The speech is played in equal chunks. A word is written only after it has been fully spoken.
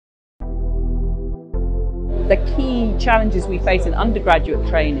the key challenges we face in undergraduate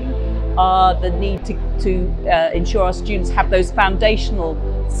training are the need to ensure our students have those foundational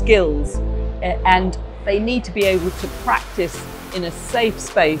skills, and they need to be able to practice in a safe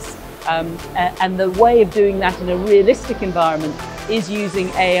space, and the way of doing that in a realistic environment is using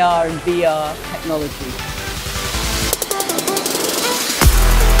AR and VR technology.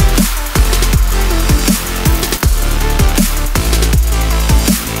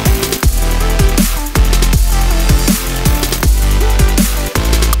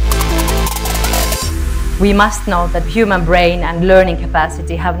 We must know that human brain and learning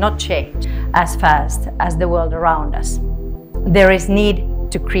capacity have not changed as fast as the world around us. There is need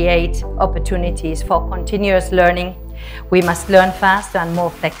to create opportunities for continuous learning. We must learn faster and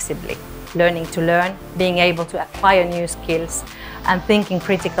more flexibly. Learning to learn, being able to acquire new skills, and thinking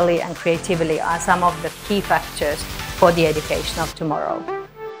critically and creatively are some of the key factors for the education of tomorrow.